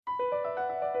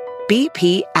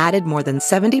BP added more than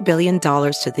 $70 billion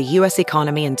to the U.S.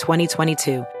 economy in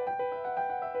 2022.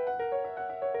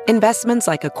 Investments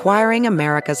like acquiring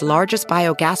America's largest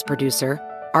biogas producer,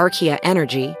 Archaea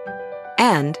Energy,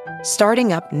 and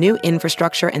starting up new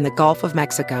infrastructure in the Gulf of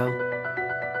Mexico.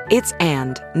 It's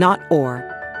and, not or.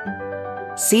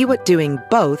 See what doing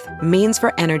both means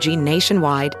for energy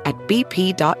nationwide at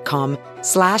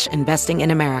bp.com/investing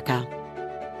in America.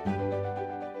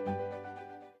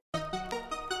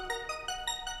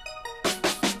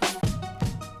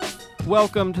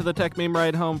 Welcome to the Tech Meme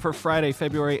Ride Home for Friday,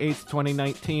 February 8th,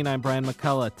 2019. I'm Brian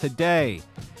McCullough. Today,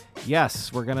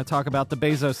 yes, we're going to talk about the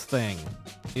Bezos thing.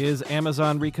 Is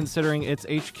Amazon reconsidering its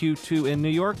HQ2 in New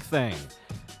York thing?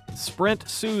 Sprint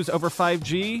sues over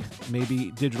 5G.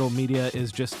 Maybe digital media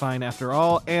is just fine after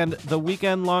all. And the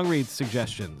weekend long read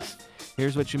suggestions.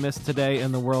 Here's what you missed today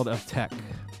in the world of tech.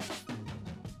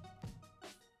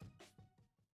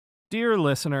 Dear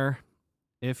listener,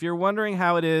 if you're wondering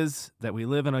how it is that we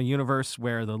live in a universe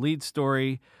where the lead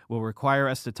story will require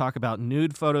us to talk about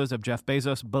nude photos of Jeff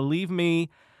Bezos, believe me,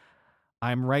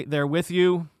 I'm right there with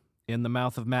you in the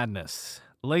mouth of madness.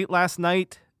 Late last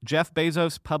night, Jeff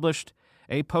Bezos published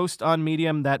a post on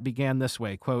Medium that began this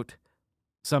way, quote,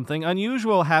 "Something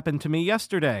unusual happened to me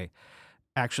yesterday.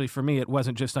 Actually, for me, it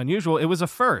wasn't just unusual, it was a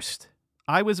first.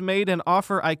 I was made an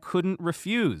offer I couldn't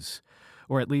refuse.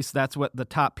 Or at least that's what the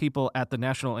top people at the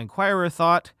National Enquirer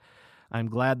thought. I'm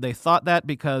glad they thought that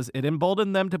because it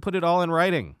emboldened them to put it all in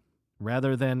writing.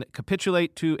 Rather than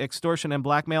capitulate to extortion and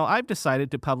blackmail, I've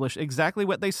decided to publish exactly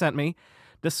what they sent me,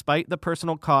 despite the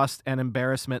personal cost and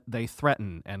embarrassment they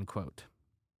threaten," end quote.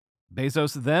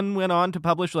 Bezos then went on to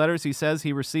publish letters he says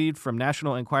he received from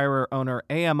National Enquirer owner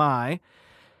AMI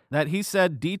that he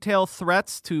said detail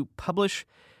threats to publish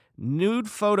nude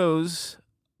photos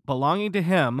belonging to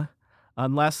him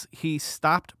unless he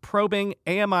stopped probing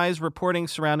AMI's reporting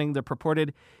surrounding the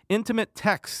purported intimate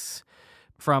texts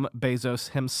from Bezos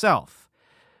himself.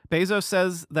 Bezos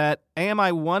says that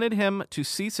AMI wanted him to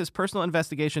cease his personal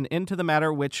investigation into the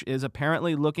matter, which is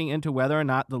apparently looking into whether or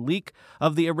not the leak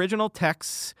of the original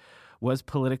texts was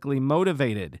politically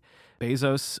motivated.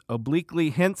 Bezos obliquely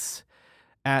hints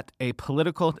at a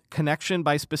political connection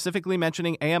by specifically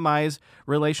mentioning AMI's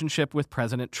relationship with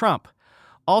President Trump.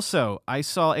 Also, I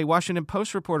saw a Washington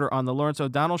Post reporter on the Lawrence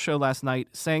O'Donnell show last night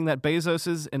saying that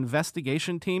Bezos'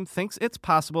 investigation team thinks it's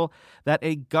possible that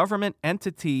a government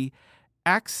entity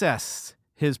accessed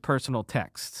his personal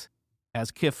texts.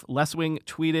 As Kif Leswing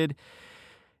tweeted,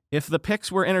 "If the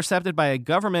pics were intercepted by a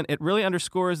government, it really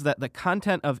underscores that the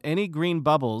content of any green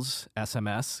bubbles,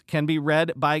 SMS, can be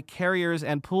read by carriers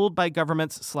and pulled by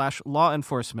governments/law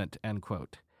enforcement," end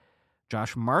quote.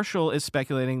 Josh Marshall is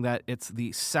speculating that it's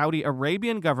the Saudi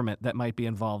Arabian government that might be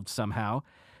involved somehow,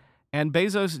 and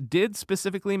Bezos did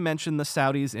specifically mention the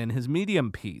Saudis in his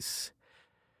Medium piece.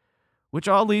 Which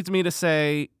all leads me to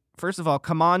say, first of all,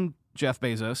 come on, Jeff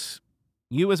Bezos.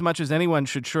 You, as much as anyone,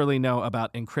 should surely know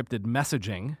about encrypted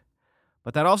messaging.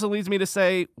 But that also leads me to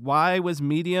say, why was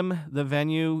Medium the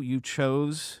venue you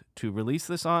chose to release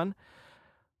this on?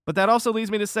 But that also leads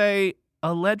me to say,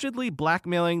 allegedly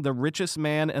blackmailing the richest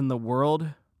man in the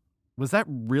world, was that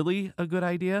really a good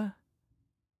idea?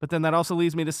 But then that also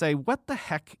leads me to say, what the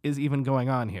heck is even going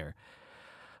on here?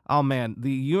 Oh man,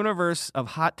 the universe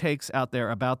of hot takes out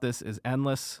there about this is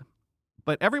endless.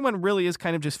 But everyone really is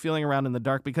kind of just feeling around in the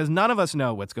dark because none of us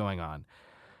know what's going on.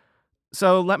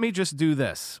 So let me just do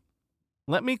this.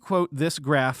 Let me quote this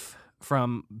graph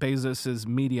from Bezos'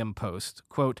 Medium post.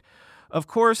 Quote, "Of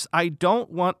course, I don't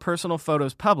want personal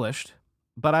photos published,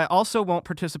 but I also won't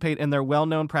participate in their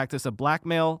well-known practice of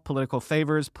blackmail, political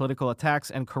favors, political attacks,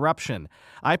 and corruption.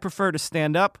 I prefer to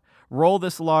stand up, roll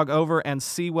this log over, and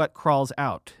see what crawls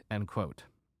out," end quote.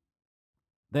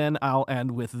 Then I'll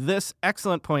end with this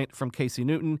excellent point from Casey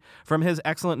Newton from his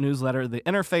excellent newsletter, The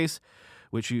Interface,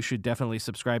 which you should definitely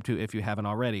subscribe to if you haven't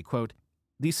already. Quote,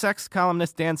 "The sex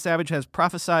columnist Dan Savage has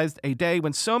prophesized a day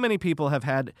when so many people have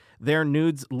had their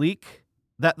nudes leak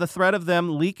that the threat of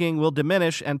them leaking will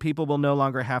diminish and people will no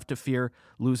longer have to fear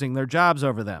losing their jobs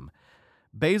over them.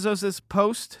 Bezos'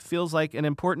 post feels like an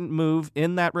important move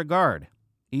in that regard.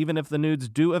 Even if the nudes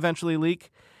do eventually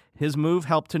leak, his move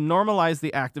helped to normalize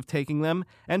the act of taking them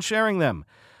and sharing them.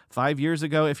 5 years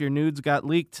ago, if your nudes got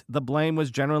leaked, the blame was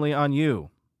generally on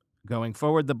you. Going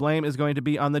forward, the blame is going to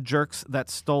be on the jerks that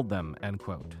stole them," end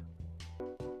quote.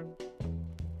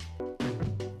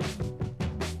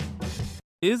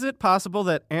 Is it possible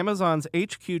that Amazon's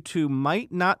HQ2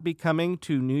 might not be coming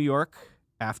to New York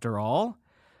after all?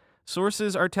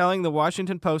 Sources are telling the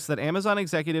Washington Post that Amazon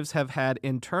executives have had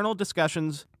internal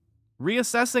discussions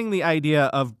reassessing the idea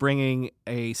of bringing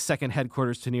a second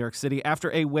headquarters to New York City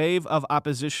after a wave of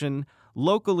opposition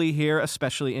locally here,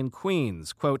 especially in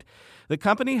Queens. Quote, "The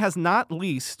company has not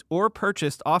leased or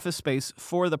purchased office space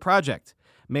for the project,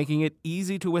 making it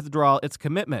easy to withdraw its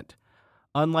commitment.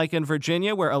 Unlike in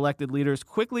Virginia, where elected leaders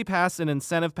quickly passed an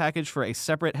incentive package for a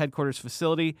separate headquarters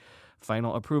facility,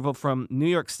 final approval from New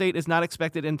York State is not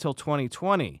expected until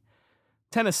 2020.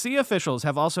 Tennessee officials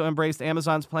have also embraced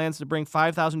Amazon's plans to bring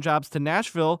 5,000 jobs to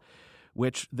Nashville,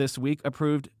 which this week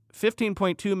approved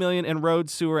 $15.2 million in road,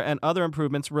 sewer, and other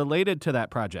improvements related to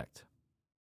that project.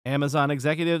 Amazon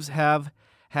executives have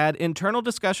had internal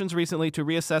discussions recently to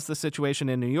reassess the situation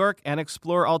in New York and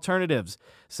explore alternatives,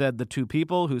 said the two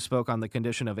people who spoke on the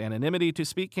condition of anonymity to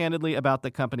speak candidly about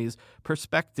the company's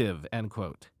perspective," end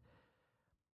quote.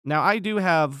 Now, I do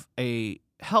have a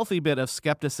healthy bit of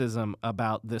skepticism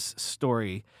about this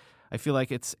story. I feel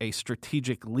like it's a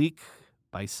strategic leak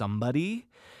by somebody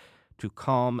to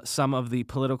calm some of the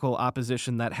political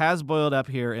opposition that has boiled up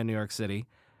here in New York City.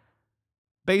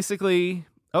 Basically,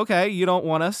 okay, you don't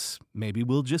want us, maybe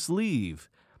we'll just leave,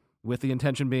 with the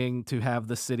intention being to have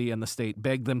the city and the state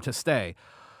beg them to stay.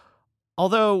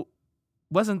 Although,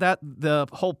 wasn't that the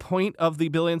whole point of the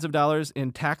billions of dollars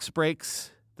in tax breaks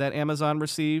that Amazon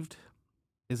received?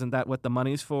 Isn't that what the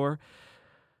money's for?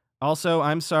 Also,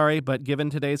 I'm sorry, but given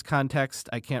today's context,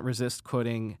 I can't resist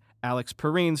quoting Alex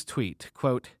Perrine's tweet.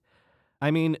 Quote,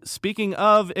 "I mean, speaking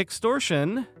of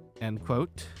extortion," end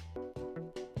quote.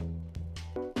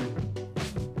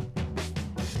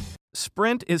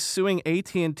 Sprint is suing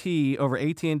AT&T over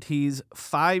AT&T's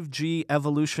 5G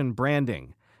evolution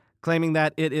branding, claiming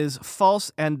that it is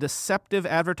false and deceptive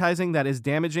advertising that is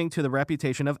damaging to the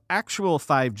reputation of actual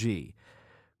 5G.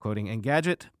 Quoting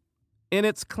Engadget, in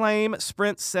its claim,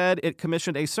 Sprint said it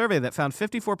commissioned a survey that found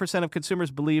 54% of consumers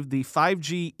believed the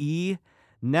 5G-E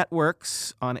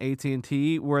networks on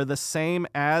AT&T were the same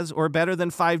as or better than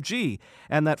 5G,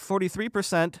 and that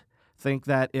 43% think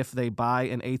that if they buy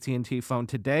an AT&T phone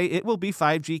today, it will be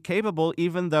 5G capable,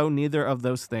 even though neither of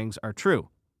those things are true.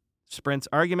 Sprint's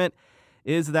argument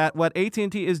is that what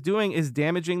AT&T is doing is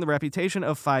damaging the reputation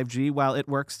of 5G while it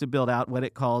works to build out what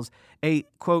it calls a,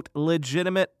 quote,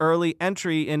 legitimate early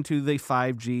entry into the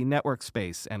 5G network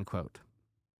space, end quote.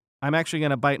 I'm actually going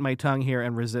to bite my tongue here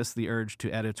and resist the urge to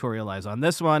editorialize on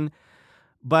this one,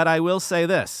 but I will say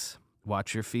this.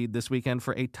 Watch your feed this weekend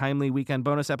for a timely weekend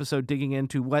bonus episode digging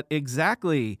into what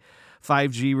exactly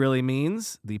 5G really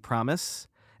means, the promise,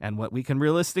 and what we can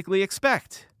realistically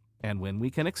expect, and when we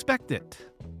can expect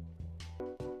it.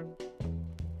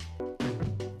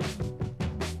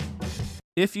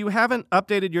 If you haven't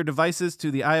updated your devices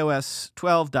to the iOS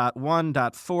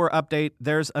 12.1.4 update,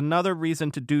 there's another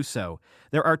reason to do so.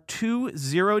 There are 2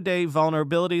 zero-day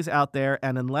vulnerabilities out there,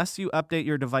 and unless you update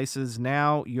your devices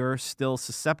now, you're still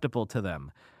susceptible to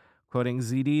them. Quoting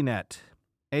ZDNet,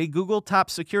 a Google top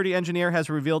security engineer has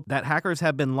revealed that hackers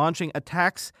have been launching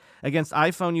attacks against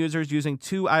iPhone users using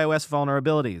 2 iOS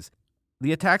vulnerabilities.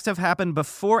 The attacks have happened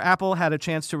before Apple had a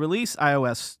chance to release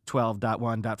iOS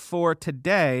 12.1.4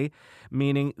 today,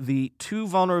 meaning the 2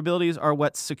 vulnerabilities are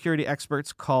what security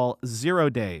experts call 0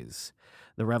 days.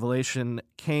 The revelation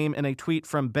came in a tweet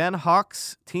from Ben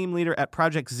Hawks, team leader at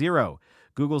Project Zero,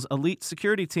 Google's elite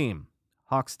security team.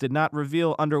 Hawks did not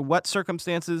reveal under what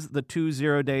circumstances the 2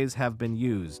 0 days have been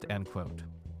used, end quote.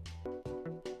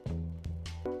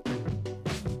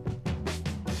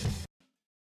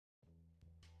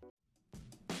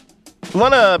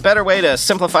 Want a better way to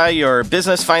simplify your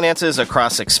business finances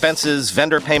across expenses,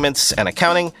 vendor payments, and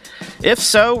accounting? If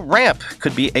so, Ramp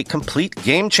could be a complete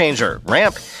game changer.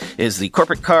 Ramp is the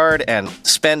corporate card and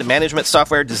spend management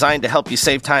software designed to help you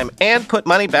save time and put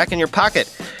money back in your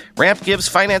pocket. Ramp gives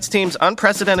finance teams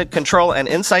unprecedented control and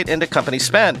insight into company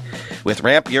spend. With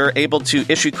Ramp, you're able to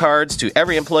issue cards to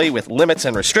every employee with limits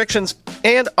and restrictions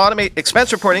and automate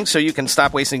expense reporting so you can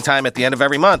stop wasting time at the end of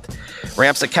every month.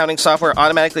 Ramp's accounting software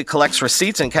automatically collects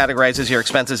receipts and categorizes your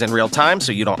expenses in real time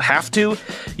so you don't have to.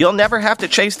 You'll never have to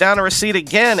chase down a receipt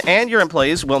again, and your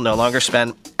employees will no longer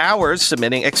spend hours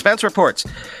submitting expense reports.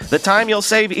 The time you'll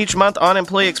save each month on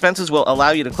employee expenses will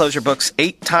allow you to close your books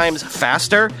 8 times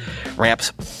faster. Ramp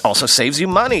also saves you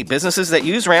money. Businesses that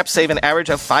use Ramp save an average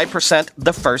of 5%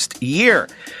 the first year.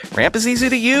 Ramp is easy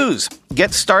to use.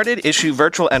 Get started, issue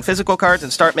virtual and physical cards,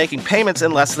 and start making payments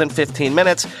in less than 15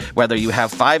 minutes, whether you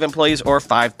have 5 employees or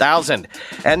 5,000.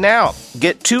 And now,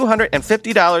 get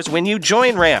 $250 when you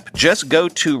join Ramp. Just go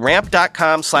to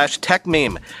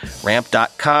ramp.com/techmeme.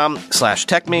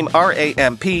 Ramp.com/techmeme.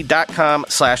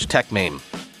 ramp.com/techmeme.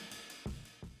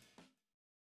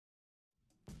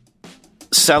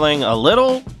 Selling a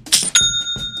little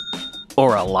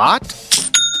Or a lot?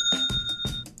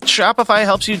 Shopify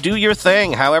helps you do your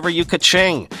thing, however you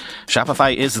ka-ching.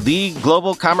 Shopify is the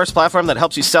global commerce platform that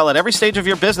helps you sell at every stage of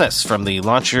your business, from the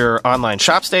launch your online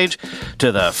shop stage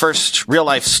to the first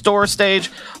real-life store stage,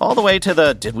 all the way to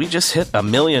the did we just hit 1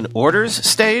 million orders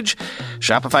stage.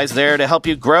 Shopify's there to help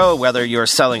you grow, whether you're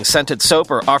selling scented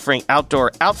soap or offering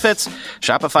outdoor outfits.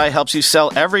 Shopify helps you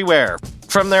sell everywhere.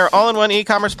 From their all-in-one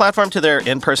e-commerce platform to their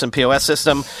in-person POS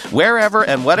system, wherever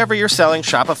and whatever you're selling,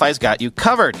 Shopify's got you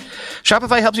covered.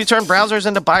 Shopify helps you turn browsers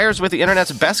into buyers with the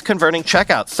internet's best converting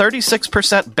checkout,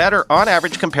 36% better on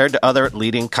average compared to other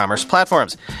leading commerce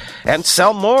platforms. And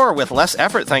sell more with less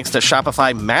effort thanks to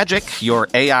Shopify Magic, your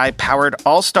AI-powered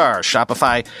all-star.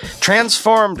 Shopify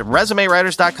transformed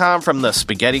ResumeWriters.com from the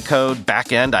spaghetti code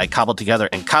backend I cobbled together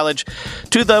in college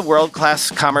to the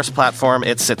world-class commerce platform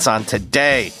it sits on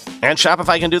today. And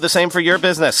Shopify can do the same for your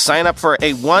business. Sign up for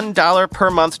a $1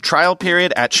 per month trial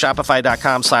period at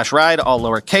shopify.com/ride, all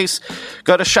lowercase.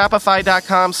 Go to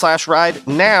shopify.com/ride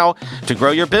now to grow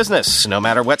your business, no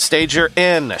matter what stage you're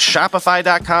in.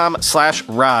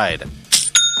 Shopify.com/ride.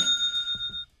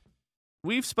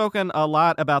 We've spoken a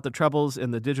lot about the troubles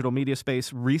in the digital media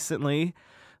space recently,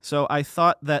 so I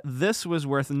thought that this was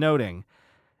worth noting.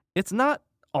 It's not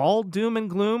all doom and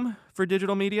gloom for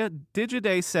digital media.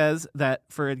 Digiday says that,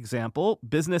 for example,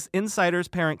 Business Insider's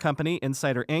parent company,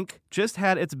 Insider Inc., just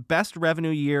had its best revenue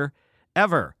year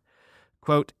ever.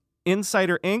 Quote,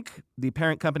 Insider Inc., the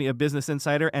parent company of Business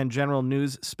Insider and General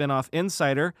News spinoff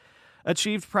Insider,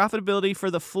 achieved profitability for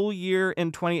the full year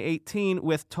in 2018,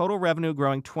 with total revenue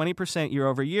growing 20% year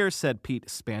over year, said Pete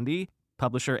Spandy,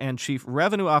 publisher and chief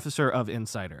revenue officer of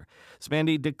Insider.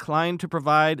 Spandy declined to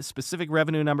provide specific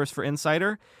revenue numbers for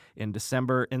Insider. In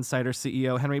December, Insider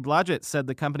CEO Henry Blodgett said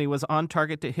the company was on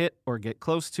target to hit or get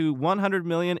close to $100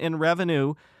 million in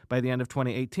revenue by the end of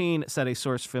 2018, said a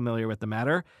source familiar with the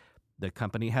matter. The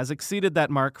company has exceeded that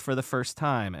mark for the first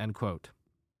time, end quote.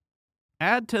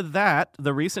 Add to that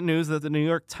the recent news that the New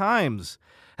York Times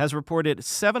has reported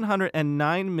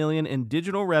 $709 million in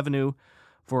digital revenue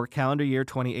for calendar year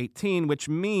 2018, which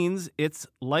means it's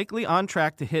likely on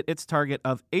track to hit its target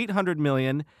of $800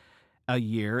 million a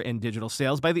year in digital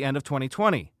sales by the end of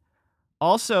 2020.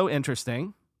 Also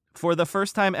interesting, for the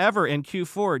first time ever in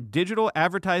Q4, digital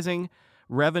advertising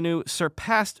revenue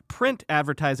surpassed print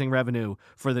advertising revenue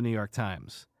for the New York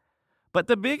Times. But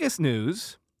the biggest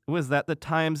news was that the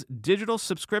Times' digital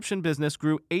subscription business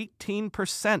grew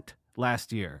 18%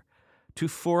 last year to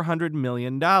 $400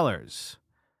 million.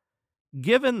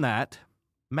 Given that,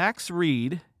 Max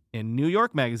Reed in New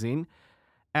York Magazine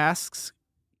asks,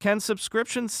 can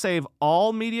subscriptions save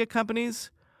all media companies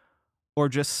or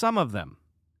just some of them?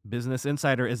 Business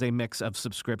Insider is a mix of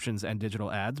subscriptions and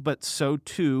digital ads, but so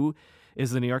too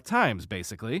is the New York Times,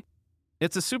 basically.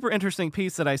 It's a super interesting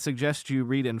piece that I suggest you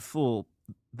read in full.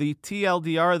 The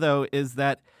TLDR, though, is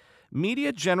that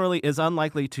media generally is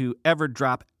unlikely to ever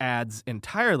drop ads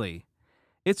entirely.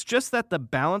 It's just that the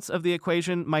balance of the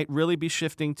equation might really be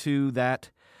shifting to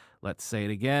that, let's say it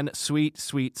again, sweet,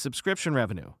 sweet subscription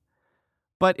revenue.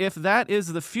 But if that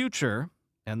is the future,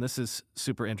 and this is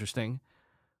super interesting,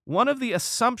 one of the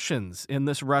assumptions in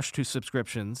this rush to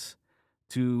subscriptions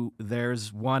to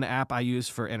there's one app I use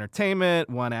for entertainment,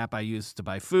 one app I use to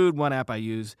buy food, one app I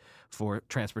use for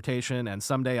transportation, and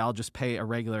someday I'll just pay a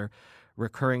regular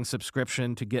recurring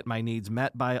subscription to get my needs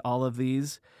met by all of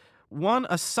these. One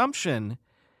assumption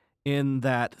in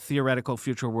that theoretical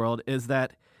future world is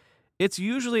that it's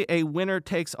usually a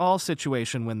winner-takes-all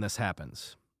situation when this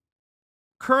happens.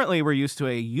 Currently, we're used to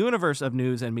a universe of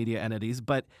news and media entities,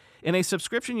 but in a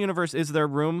subscription universe, is there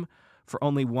room for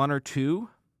only one or two?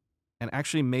 And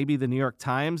actually, maybe the New York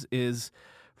Times is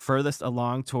furthest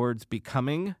along towards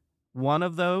becoming one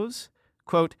of those.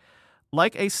 Quote,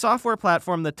 like a software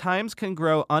platform, the Times can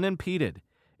grow unimpeded,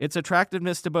 its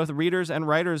attractiveness to both readers and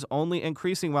writers only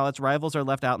increasing while its rivals are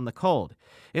left out in the cold.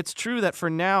 It's true that for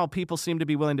now, people seem to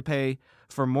be willing to pay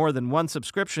for more than one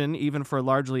subscription, even for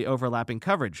largely overlapping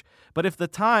coverage. But if the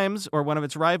Times or one of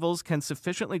its rivals can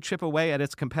sufficiently chip away at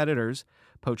its competitors,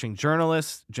 poaching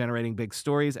journalists, generating big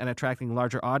stories, and attracting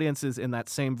larger audiences in that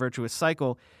same virtuous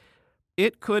cycle,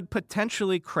 it could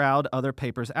potentially crowd other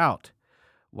papers out.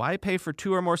 Why pay for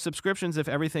two or more subscriptions if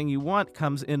everything you want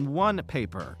comes in one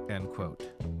paper, end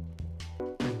quote.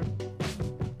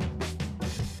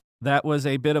 That was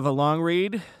a bit of a long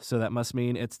read, so that must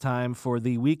mean it's time for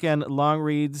the weekend long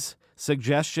reads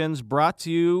suggestions brought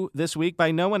to you this week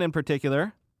by no one in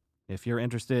particular. If you're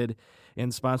interested in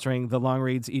sponsoring the long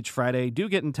reads each Friday, do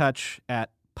get in touch at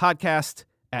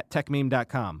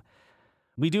podcast@techmeme.com.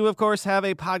 We do, of course, have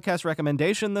a podcast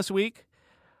recommendation this week.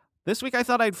 This week I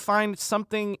thought I'd find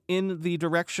something in the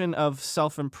direction of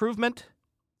self-improvement,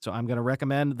 so I'm going to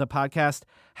recommend the podcast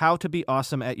How to Be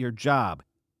Awesome at Your Job.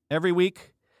 Every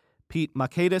week, Pete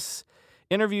Mockadis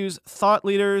interviews thought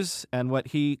leaders and what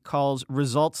he calls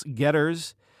results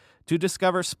getters to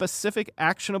discover specific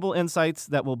actionable insights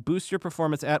that will boost your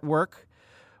performance at work,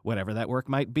 whatever that work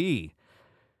might be.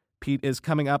 Pete is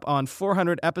coming up on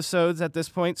 400 episodes at this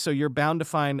point, so you're bound to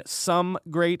find some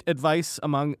great advice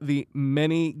among the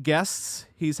many guests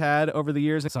he's had over the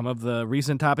years. Some of the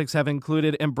recent topics have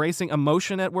included embracing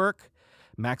emotion at work,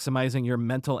 maximizing your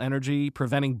mental energy,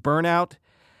 preventing burnout,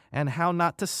 and how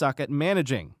not to suck at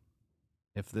managing.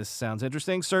 If this sounds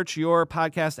interesting, search your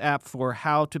podcast app for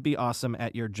How to Be Awesome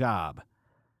at Your Job.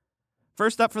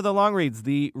 First up for the long reads,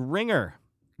 The Ringer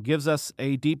gives us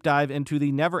a deep dive into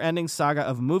the never-ending saga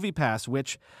of MoviePass,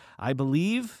 which I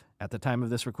believe, at the time of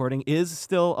this recording, is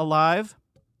still alive.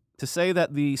 To say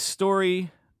that the story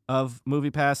of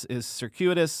MoviePass is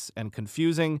circuitous and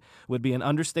confusing would be an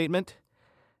understatement,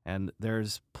 and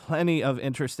there's plenty of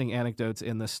interesting anecdotes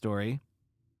in this story.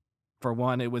 For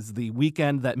one, it was the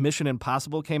weekend that Mission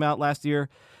Impossible came out last year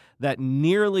that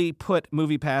nearly put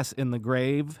MoviePass in the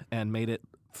grave and made it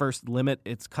first limit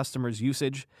its customers'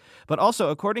 usage. But also,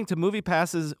 according to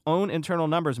MoviePass's own internal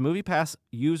numbers, MoviePass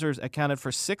users accounted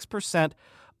for 6%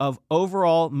 of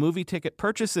overall movie ticket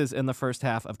purchases in the first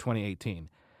half of 2018.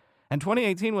 And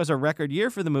 2018 was a record year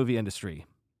for the movie industry.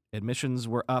 Admissions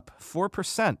were up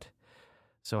 4%.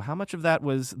 So how much of that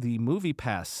was the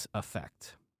MoviePass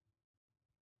effect?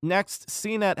 Next,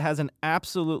 CNET has an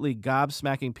absolutely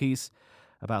gobsmacking piece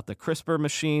about the CRISPR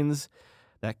machines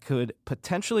that could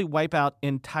potentially wipe out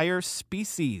entire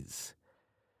species.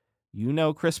 You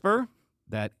know CRISPR,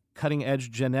 that cutting-edge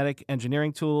genetic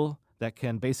engineering tool that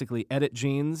can basically edit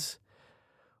genes.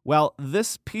 Well,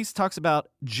 this piece talks about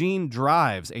gene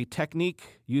drives, a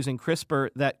technique using CRISPR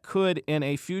that could, in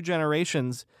a few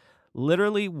generations,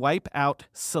 literally wipe out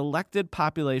selected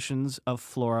populations of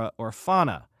flora or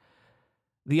fauna.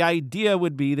 The idea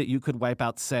would be that you could wipe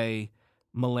out, say,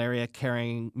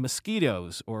 malaria-carrying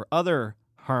mosquitoes or other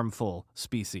harmful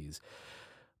species.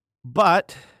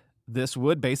 But this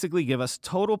would basically give us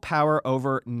total power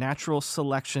over natural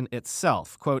selection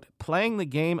itself. Quote, playing the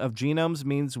game of genomes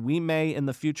means we may in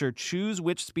the future choose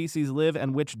which species live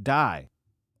and which die.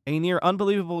 A near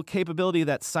unbelievable capability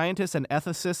that scientists and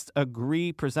ethicists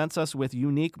agree presents us with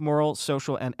unique moral,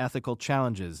 social, and ethical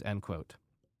challenges, end quote.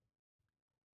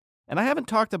 And I haven't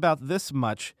talked about this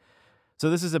much,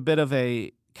 so this is a bit of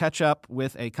a catch up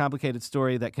with a complicated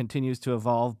story that continues to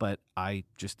evolve, but I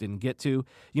just didn't get to.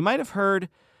 You might have heard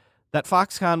that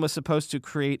Foxconn was supposed to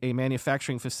create a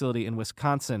manufacturing facility in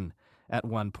Wisconsin at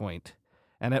one point,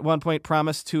 and at one point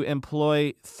promised to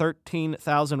employ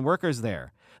 13,000 workers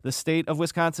there. The state of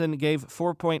Wisconsin gave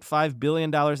 $4.5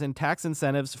 billion in tax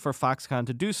incentives for Foxconn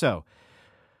to do so.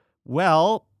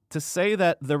 Well, to say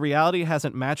that the reality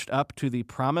hasn't matched up to the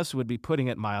promise would be putting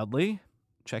it mildly.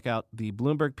 Check out the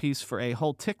Bloomberg piece for a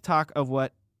whole TikTok of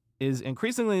what is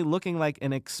increasingly looking like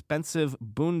an expensive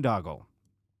boondoggle.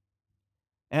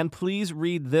 And please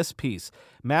read this piece.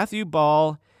 Matthew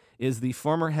Ball is the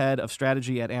former head of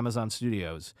strategy at Amazon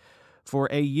Studios. For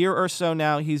a year or so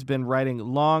now, he's been writing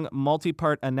long,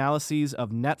 multi-part analyses of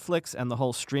Netflix and the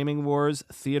whole streaming wars,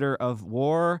 theater of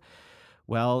war.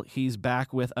 Well, he's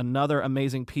back with another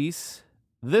amazing piece,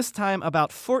 this time about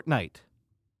Fortnite.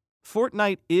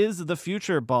 Fortnite is the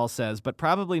future, Ball says, but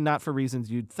probably not for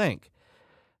reasons you'd think.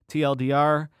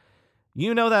 TLDR,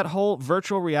 you know that whole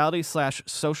virtual reality /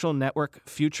 social network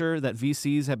future that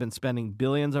VCs have been spending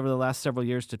billions over the last several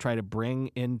years to try to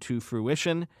bring into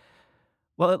fruition?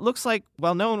 Well, it looks like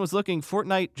while no one was looking,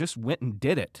 Fortnite just went and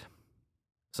did it.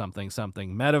 Something,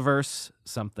 metaverse,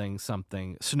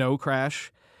 something, snow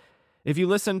crash. If you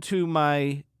listen to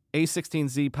my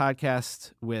A16Z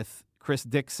podcast with Chris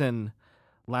Dixon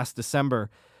last December,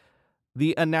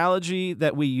 the analogy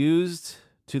that we used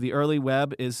to the early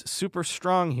web is super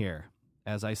strong here.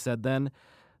 As I said then,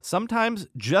 sometimes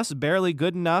just barely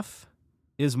good enough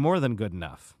is more than good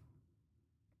enough.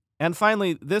 And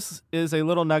finally, this is a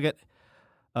little nugget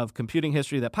of computing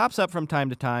history that pops up from time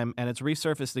to time, and it's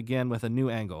resurfaced again with a new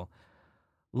angle.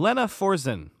 Lena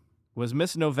Forzen was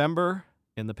Miss November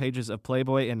in the pages of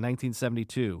Playboy in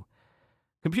 1972.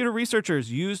 Computer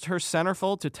researchers used her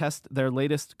centerfold to test their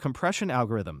latest compression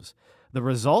algorithms. The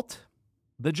result?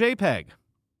 The JPEG.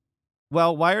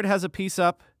 Well, Wired has a piece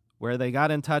up where they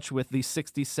got in touch with the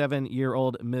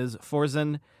 67-year-old Ms.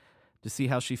 Forzen to see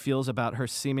how she feels about her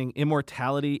seeming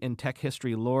immortality in tech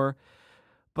history lore,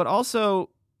 but also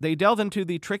They delve into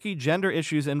the tricky gender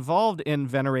issues involved in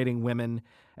venerating women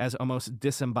as almost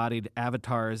disembodied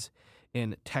avatars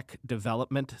in tech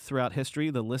development throughout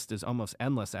history. The list is almost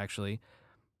endless, actually.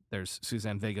 There's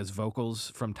Suzanne Vega's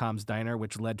vocals from Tom's Diner,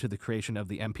 which led to the creation of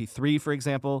the MP3, for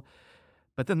example.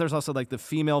 But then there's also like the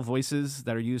female voices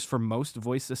that are used for most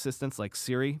voice assistants like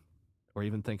Siri, or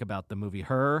even think about the movie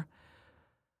Her.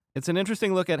 It's an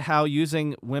interesting look at how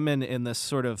using women in this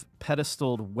sort of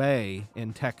pedestaled way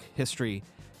in tech history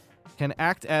can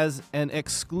act as an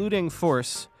excluding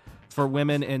force for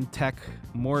women in tech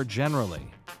more generally.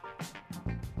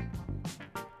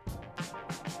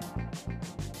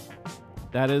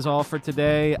 That is all for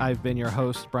today. I've been your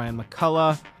host, Brian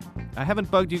McCullough. I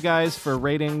haven't bugged you guys for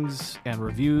ratings and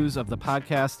reviews of the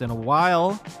podcast in a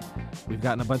while. We've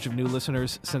gotten a bunch of new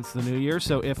listeners since the new year,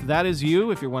 so if that is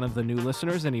you, if you're one of the new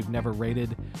listeners and you've never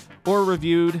rated or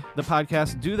reviewed the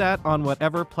podcast, do that on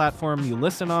whatever platform you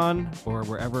listen on or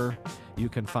wherever you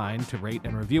can find to rate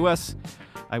and review us.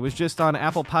 I was just on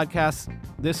Apple Podcasts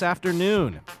this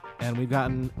afternoon, and we've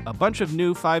gotten a bunch of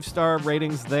new 5-star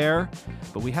ratings there,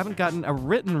 but we haven't gotten a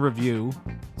written review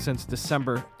since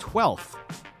December 12th.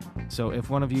 So if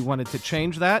one of you wanted to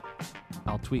change that,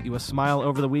 I'll tweet you a smile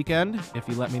over the weekend if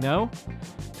you let me know.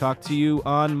 Talk to you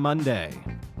on Monday.